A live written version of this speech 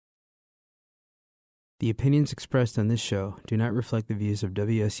The opinions expressed on this show do not reflect the views of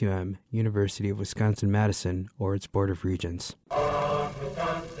WSUM, University of Wisconsin-Madison, or its Board of Regents. On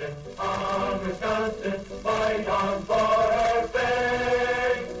Wisconsin, fight on for our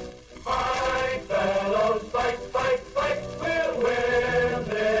faith. Fight, fellows, fight, fight, fight, we'll win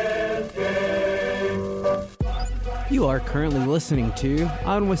this game. You are currently listening to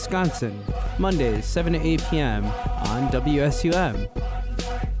On Wisconsin, Mondays, 7 to 8 p.m. on WSUM.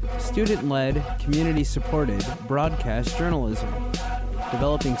 Student-led, community-supported broadcast journalism.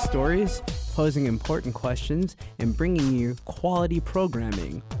 Developing stories, posing important questions, and bringing you quality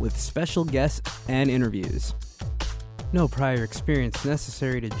programming with special guests and interviews. No prior experience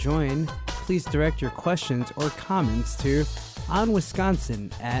necessary to join. Please direct your questions or comments to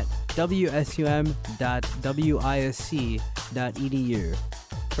onwisconsin@wism.wisc.edu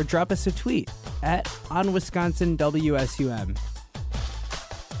or drop us a tweet at onwisconsinwsum.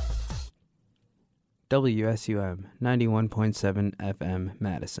 WSUM 91.7 FM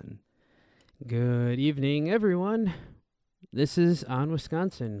Madison. Good evening, everyone. This is On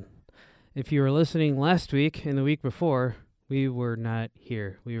Wisconsin. If you were listening last week and the week before, we were not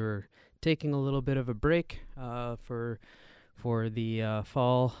here. We were taking a little bit of a break for the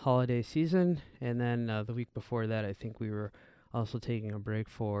fall holiday season, and then the week before that, I think we were also taking a break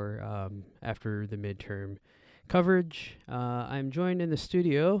for after the midterm coverage. I'm joined in the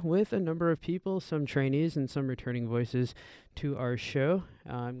studio with a number of people, some trainees and some returning voices to our show.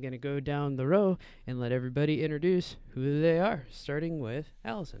 I'm going to go down the row and let everybody introduce who they are, starting with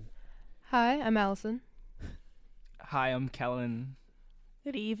Allison. Hi, I'm Allison. Hi, I'm Kellen.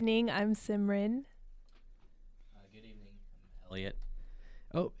 Good evening, I'm Simran. Good evening, I'm Elliot.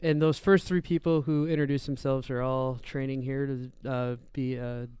 Oh, and those first three people who introduced themselves are all training here to be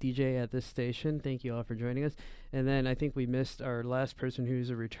a DJ at this station. Thank you all for joining us. And then I think we missed our last person who's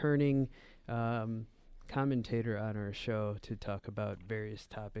a returning commentator on our show to talk about various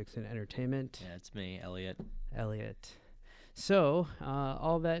topics in entertainment. Yeah, it's me, Elliot. So,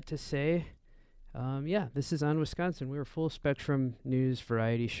 all that to say, this is On Wisconsin. We're a full spectrum news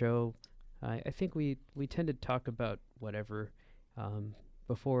variety show. I think we tend to talk about whatever.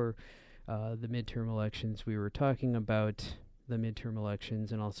 Before the midterm elections, we were talking about the midterm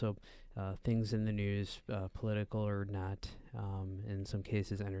elections and also things in the news, political or not, in some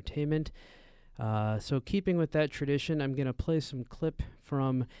cases entertainment. So keeping with that tradition, I'm going to play some clip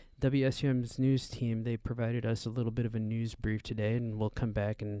from WSUM's news team. They provided us a little bit of a news brief today, and we'll come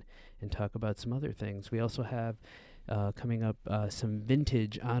back and talk about some other things. We also have coming up some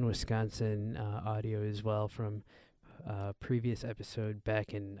vintage On Wisconsin audio as well from previous episode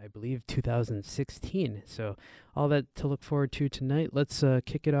back in, I believe, 2016. So all that to look forward to tonight. Let's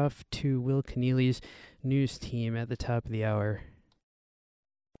kick it off to Will Keneally's news team at the top of the hour.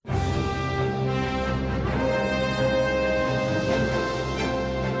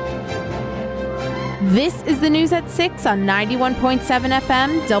 This is the news at 6 on 91.7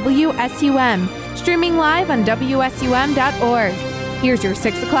 FM WSUM, streaming live on WSUM.org. Here's your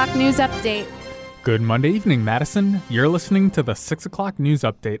 6 o'clock news update. Good Monday evening, Madison. You're listening to the 6 o'clock news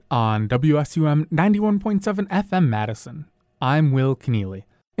update on WSUM 91.7 FM Madison. I'm Will Keneally.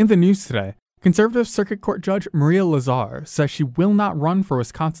 In the news today, Conservative Circuit Court Judge Maria Lazar says she will not run for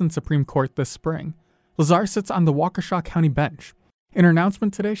Wisconsin Supreme Court this spring. Lazar sits on the Waukesha County bench. In her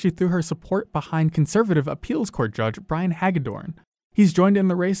announcement today, she threw her support behind Conservative Appeals Court Judge Brian Hagedorn. He's joined in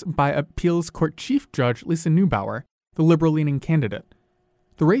the race by Appeals Court Chief Judge Lisa Neubauer, the liberal-leaning candidate.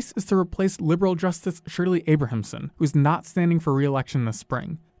 The race is to replace Liberal Justice Shirley Abrahamson, who's not standing for re-election this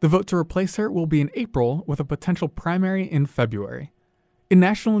spring. The vote to replace her will be in April, with a potential primary in February. In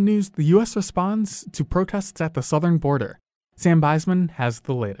national news, the U.S. responds to protests at the southern border. Sam Beisman has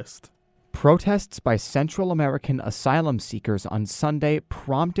the latest. Protests by Central American asylum seekers on Sunday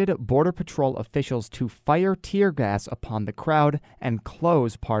prompted Border Patrol officials to fire tear gas upon the crowd and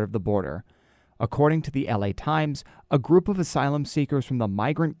close part of the border. According to the LA Times, a group of asylum seekers from the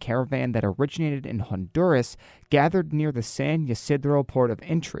migrant caravan that originated in Honduras gathered near the San Ysidro port of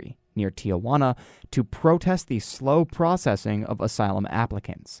entry, near Tijuana, to protest the slow processing of asylum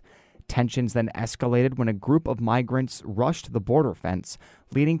applicants. Tensions then escalated when a group of migrants rushed the border fence,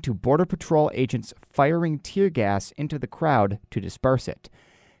 leading to Border Patrol agents firing tear gas into the crowd to disperse it.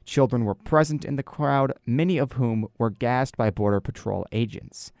 Children were present in the crowd, many of whom were gassed by Border Patrol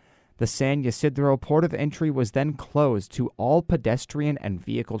agents. The San Ysidro port of entry was then closed to all pedestrian and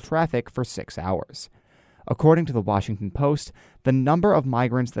vehicle traffic for 6 hours. According to the Washington Post, the number of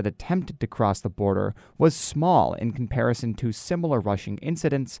migrants that attempted to cross the border was small in comparison to similar rushing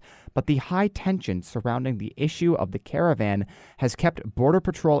incidents, but the high tension surrounding the issue of the caravan has kept Border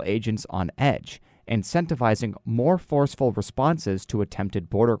Patrol agents on edge, incentivizing more forceful responses to attempted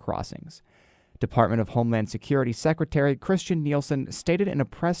border crossings. Department of Homeland Security Secretary Christian Nielsen stated in a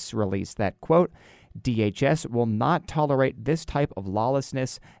press release that, quote, DHS will not tolerate this type of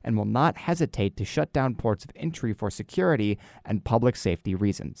lawlessness and will not hesitate to shut down ports of entry for security and public safety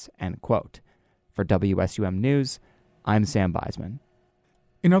reasons, end quote. For WSUM News, I'm Sam Beisman.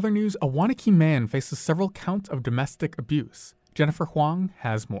 In other news, a Waunakee man faces several counts of domestic abuse. Jennifer Huang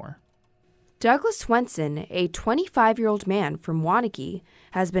has more. Douglas Swenson, a 25-year-old man from Waunakee,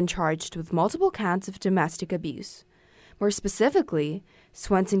 has been charged with multiple counts of domestic abuse. More specifically,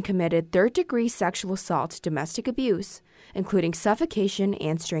 Swenson committed third-degree sexual assault domestic abuse, including suffocation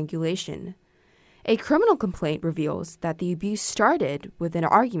and strangulation. A criminal complaint reveals that the abuse started with an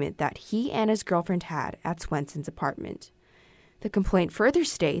argument that he and his girlfriend had at Swenson's apartment. The complaint further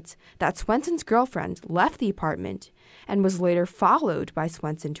states that Swenson's girlfriend left the apartment and was later followed by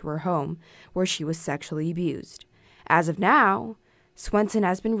Swenson to her home, where she was sexually abused. As of now, Swenson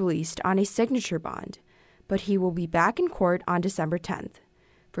has been released on a signature bond, but he will be back in court on December 10th.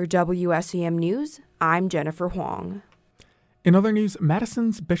 For WSUM News, I'm Jennifer Huang. In other news,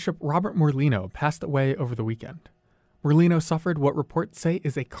 Madison's Bishop Robert Morlino passed away over the weekend. Morlino suffered what reports say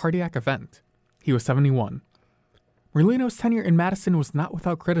is a cardiac event. He was 71. Morlino's tenure in Madison was not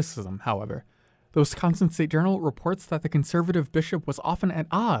without criticism, however. The Wisconsin State Journal reports that the conservative bishop was often at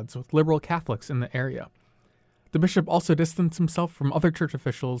odds with liberal Catholics in the area. The bishop also distanced himself from other church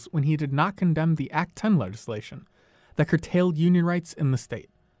officials when he did not condemn the Act 10 legislation that curtailed union rights in the state.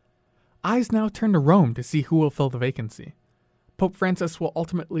 Eyes now turn to Rome to see who will fill the vacancy. Pope Francis will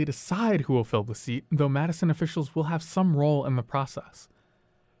ultimately decide who will fill the seat, though Madison officials will have some role in the process.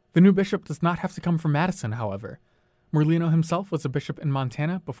 The new bishop does not have to come from Madison, however. Morlino himself was a bishop in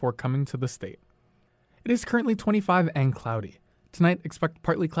Montana before coming to the state. It is currently 25 and cloudy. Tonight, expect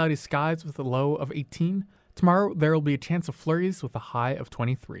partly cloudy skies with a low of 18. Tomorrow, there will be a chance of flurries with a high of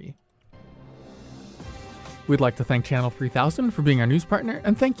 23. We'd like to thank Channel 3000 for being our news partner,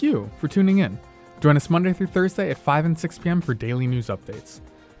 and thank you for tuning in. Join us Monday through Thursday at 5 and 6 p.m. for daily news updates.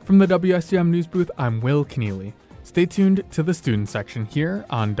 From the WSUM News Booth, I'm Will Keneally. Stay tuned to the student section here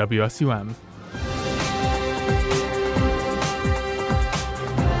on WSUM.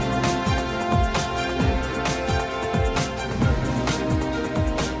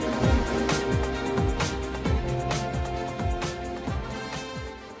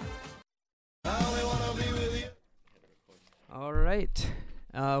 All right.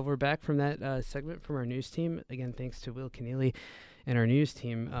 We're back from that segment from our news team. Again, thanks to Will Keneally and our news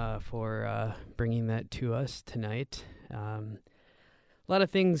team for bringing that to us tonight. A lot of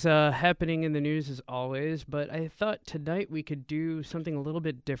things happening in the news as always, but I thought tonight we could do something a little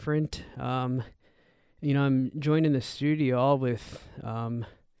bit different. I'm joined in the studio all with,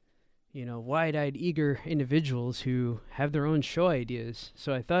 wide-eyed, eager individuals who have their own show ideas.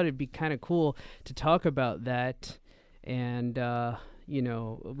 So I thought it'd be kind of cool to talk about that. And,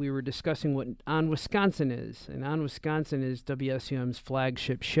 we were discussing what On Wisconsin is. And On Wisconsin is WSUM's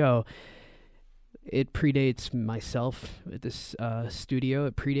flagship show. It predates myself at this studio.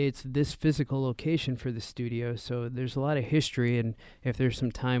 It predates this physical location for the studio. So there's a lot of history. And if there's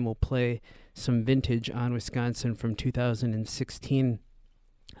some time, we'll play some vintage On Wisconsin from 2016.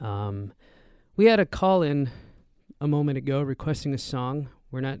 We had a call in a moment ago requesting a song.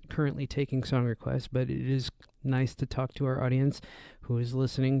 We're not currently taking song requests, but it is nice to talk to our audience who is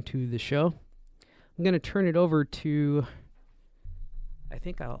listening to the show. I'm going to turn it over to I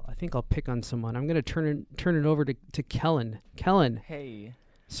think I'll pick on someone. I'm going to turn it over to Kellen. Kellen. Hey.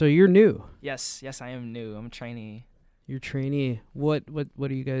 So you're new. Yes, I am new. I'm a trainee. You're a trainee. What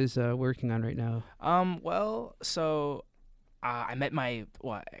are you guys working on right now? I met my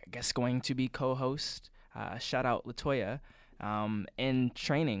going to be co-host. Shout out Latoya. In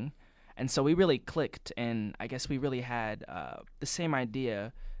training, and so we really clicked, and I guess we really had the same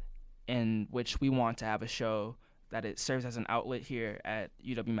idea in which we want to have a show that it serves as an outlet here at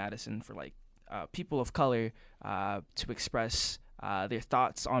UW-Madison for people of color to express their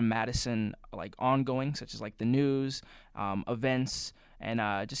thoughts on Madison, ongoing, such as the news, events,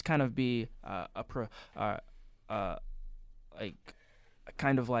 and just kind of be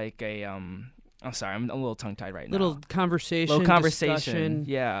I'm sorry, I'm a little tongue-tied right now. Little conversation, discussion.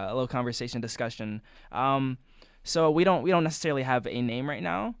 Yeah, a little conversation, discussion. So we don't necessarily have a name right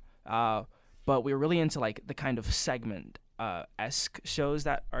now, but we're really into the kind of segment-esque shows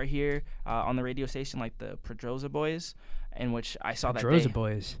that are here on the radio station, like the Pedroza Boys, in which I saw Pedroza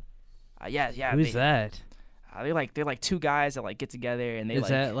Boys? Yeah. Who's that? They're two guys that get together, and they Is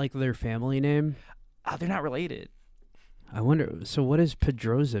that their family name? They're not related. I wonder. So what does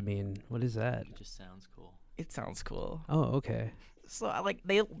Pedroza mean? What is that? It just sounds cool. It sounds cool. Oh, okay. So I like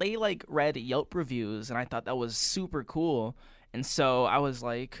they like read Yelp reviews, and I thought that was super cool. And so I was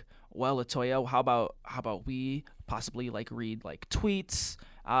like, well, Latoya, how about we possibly like read like tweets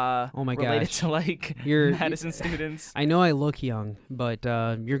Oh my related gosh. to like You're- Madison students. I know I look young, but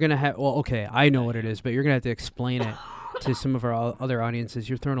you're gonna have. Well, okay, I know what it is, but you're gonna have to explain it to some of our other audiences.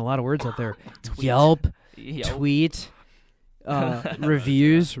 You're throwing a lot of words out there. Tweet. Yelp, Yelp. tweet,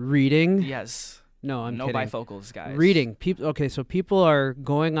 reviews, reading. Yes. No, I'm no kidding. bifocals, guys. Reading. People. Okay, so people are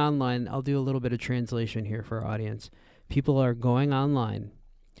going online. I'll do a little bit of translation here for our audience. People are going online.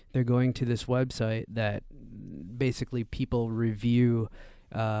 They're going to this website that basically people review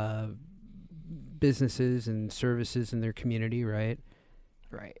businesses and services in their community, right?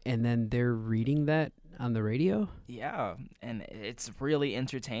 Right. And then they're reading that on the radio. Yeah, and it's really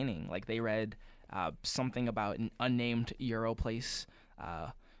entertaining. Like they read something about an unnamed Euro place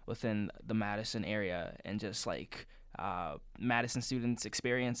within the Madison area, and just like Madison students'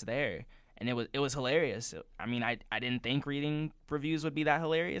 experience there, and it was hilarious. I mean, I didn't think reading reviews would be that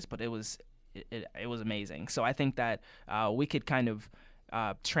hilarious, but it was amazing. So I think that we could kind of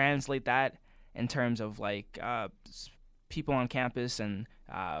translate that in terms of like people on campus and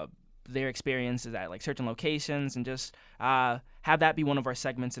their experiences at like certain locations, and just have that be one of our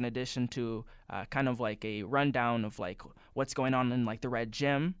segments in addition to kind of like a rundown of like what's going on in like the Red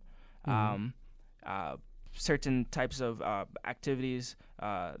Gym, certain types of activities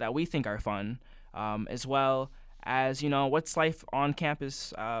that we think are fun, as well as, you know, what's life on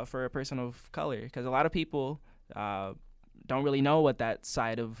campus for a person of color, because a lot of people don't really know what that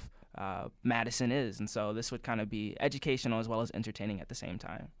side of Madison is, and so this would kind of be educational as well as entertaining at the same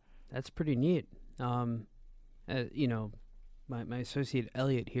time. That's pretty neat. You know, my associate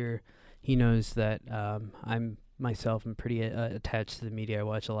Elliot here, he knows that I'm pretty attached to the media. I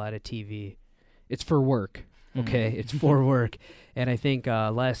watch a lot of TV. It's for work. Okay, it's for work. And I think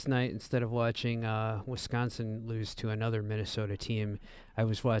last night, instead of watching Wisconsin lose to another Minnesota team, I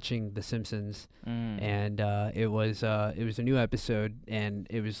was watching The Simpsons, and it was a new episode, and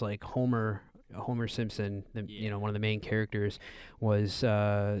it was like Homer Simpson, you know, one of the main characters, was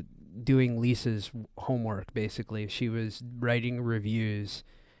doing Lisa's homework. Basically, she was writing reviews,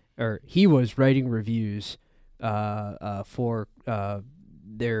 or he was writing reviews for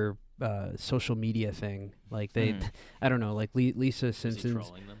their social media thing. Like they, I don't know, like Lisa Simpson's. Was he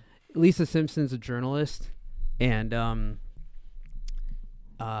trolling them? Lisa Simpson's a journalist, and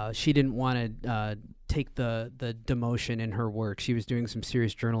she didn't want to take the demotion in her work. She was doing some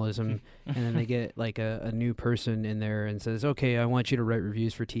serious journalism, and then they get like a new person in there and says, "Okay, I want you to write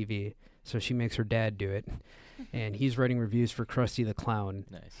reviews for TV." So she makes her dad do it, and he's writing reviews for Krusty the Clown.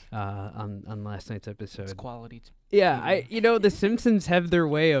 Nice. On last night's episode. It's quality. Yeah, The Simpsons have their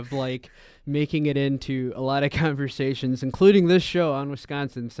way of like making it into a lot of conversations, including this show on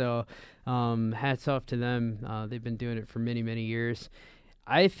Wisconsin. So, hats off to them. They've been doing it for many, many years.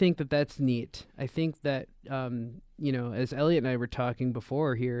 I think that that's neat. I think that, you know, as Elliot and I were talking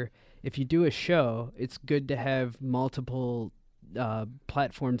before here, if you do a show, it's good to have multiple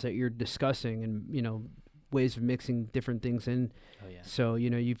platforms that you're discussing, and, you know, ways of mixing different things in. Oh yeah. So, you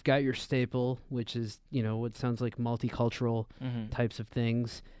know, you've got your staple, which is, you know, what sounds like multicultural types of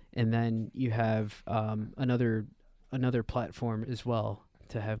things. And then you have another platform as well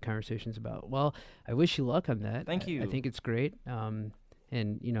to have conversations about. Well, I wish you luck on that. Thank you. I think it's great.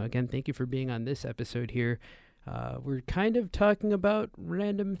 And, you know, again, thank you for being on this episode here. We're kind of talking about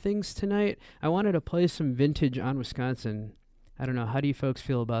random things tonight. I wanted to play some vintage on Wisconsin. I don't know. How do you folks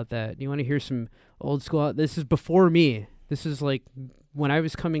feel about that? Do you want to hear some old school? This is before me. This is like when I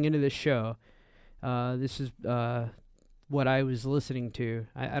was coming into this show. This is what I was listening to.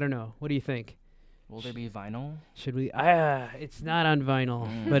 I don't know. What do you think? Will there be vinyl? Should we? It's not on vinyl,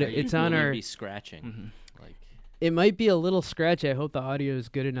 but it's on Will there our. be scratching. Like It might be a little scratchy. I hope the audio is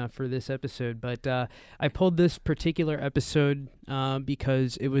good enough for this episode. But I pulled this particular episode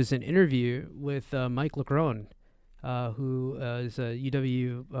because it was an interview with Mike LeGrone, who is a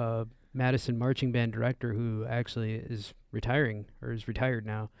UW Madison marching band director who actually is retiring, or is retired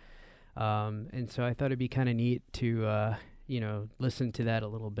now. And so I thought it'd be kind of neat to, you know, listen to that a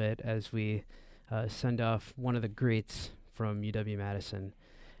little bit as we send off one of the greats from UW Madison.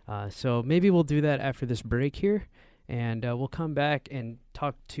 So maybe we'll do that after this break here, and we'll come back and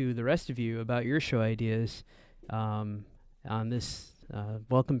talk to the rest of you about your show ideas on this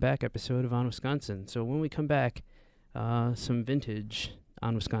Welcome Back episode of On Wisconsin. So when we come back, some vintage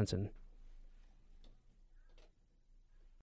on Wisconsin.